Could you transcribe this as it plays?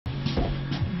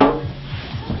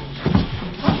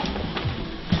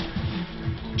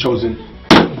Chosen.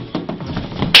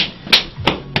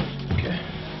 Okay.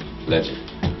 Legend.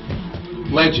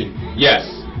 Legend. Yes.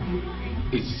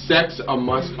 Is sex a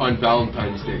must on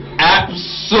Valentine's Day?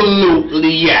 Absolutely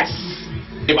yes.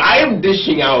 If I am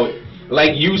dishing out,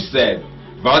 like you said,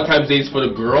 Valentine's Day is for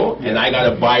the girl, and I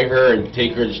gotta buy her and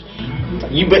take her.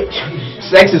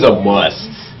 Sex is a must.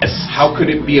 Yes. How could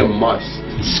it be a must?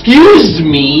 Excuse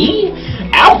me,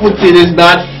 Appleton is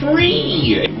not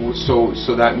free.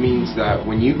 So that means that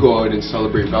when you go out and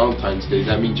celebrate Valentine's Day,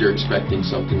 that means you're expecting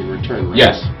something in return, right?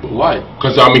 Yes. Why?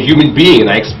 Because I'm a human being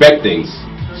and I expect things.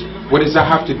 What does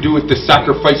that have to do with the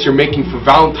sacrifice you're making for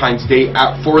Valentine's Day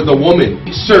for the woman?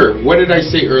 Sir, what did I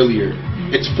say earlier?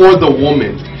 It's for the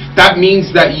woman. That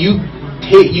means that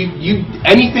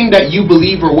anything that you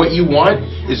believe or what you want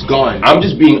is gone. I'm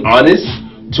just being honest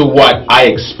to what I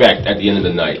expect at the end of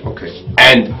the night. Okay.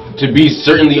 And to be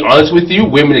certainly honest with you,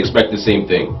 women expect the same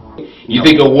thing. You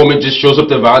think a woman just shows up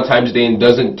to Valentine's Day and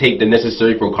doesn't take the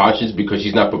necessary precautions because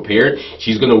she's not prepared?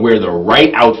 She's going to wear the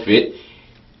right outfit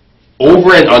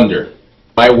over and under.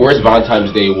 My worst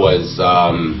Valentine's Day was,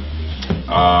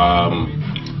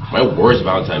 my worst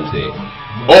Valentine's Day.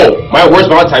 Oh, my worst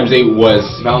Valentine's Day was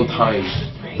Valentine.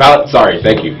 Sorry,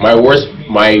 thank you. My worst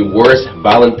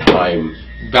Valentine.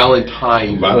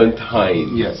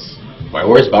 Yes. My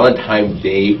worst Valentine's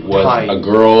Day was a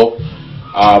girl.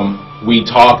 We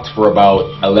talked for about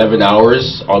 11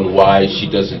 hours on why she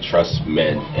doesn't trust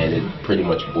men, and it pretty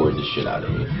much bored the shit out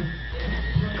of me.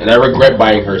 And I regret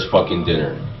buying her fucking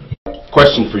dinner.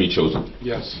 Question for you, Chosen.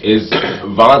 Yes. Is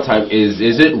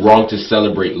it wrong to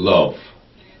celebrate love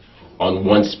on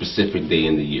one specific day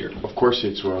in the year? Of course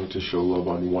it's wrong to show love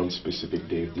on one specific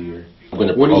day of the year.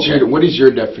 What is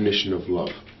your definition of love?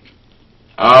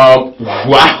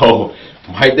 Wow.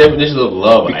 My definition of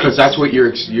love. Because that's what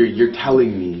you're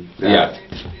telling me. That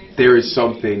there is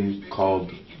something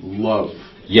called love.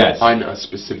 Yes. On a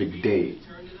specific day.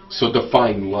 So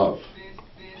define love.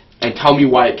 And tell me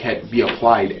why it can't be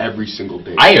applied every single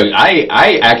day.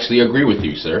 I actually agree with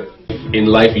you, sir. In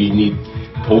life, you need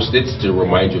post-its to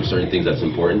remind you of certain things that's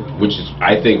important, which is,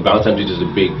 I think Valentine's Day is a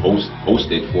big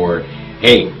post-it for,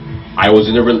 hey, I'm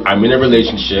in a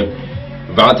relationship.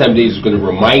 Valentine's Day is going to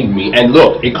remind me, and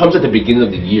look, it comes at the beginning of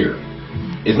the year.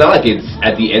 It's not like it's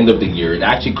at the end of the year. It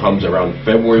actually comes around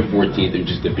February 14th,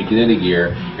 which is the beginning of the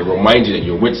year. It reminds you that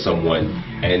you're with someone,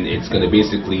 and it's going to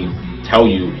basically tell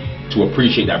you to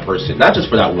appreciate that person, not just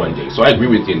for that one day. So I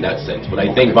agree with you in that sense, but I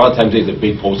think Valentine's Day is a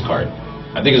big postcard.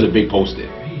 I think it's a big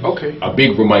post-it. Okay. A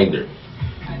big reminder.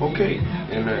 Okay.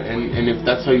 And if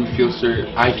that's how you feel, sir,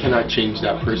 I cannot change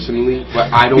that personally,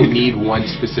 but I don't need one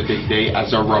specific day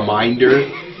as a reminder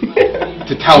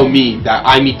to tell me that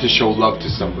I need to show love to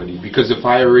somebody. Because if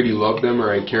I already love them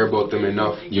or I care about them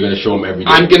enough, you're going to show them every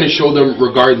day. I'm going to show them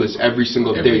regardless every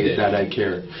single day that I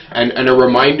care. And a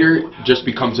reminder just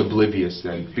becomes oblivious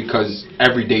then, because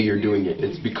every day you're doing it.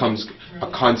 It becomes a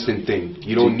constant thing.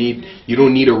 You don't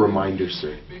need a reminder,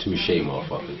 sir. Touche,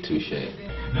 motherfucker. Touche.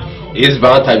 Is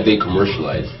Valentine's Day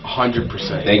commercialized? 100%.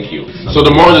 Thank you. So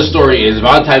the moral of the story is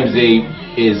Valentine's Day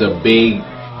is a big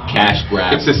cash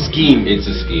grab. It's a scheme.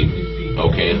 It's a scheme.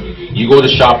 Okay? You go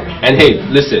to shop, and hey,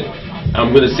 listen,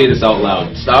 I'm going to say this out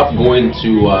loud. Stop going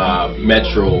to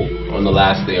Metro on the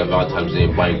last day of Valentine's Day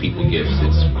and buying people gifts.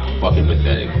 It's fucking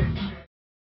pathetic.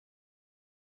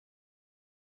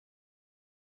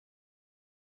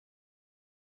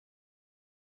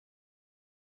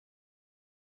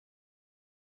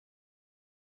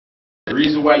 The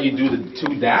reason why you do the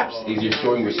 2 daps is you're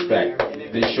showing respect.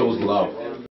 This shows love.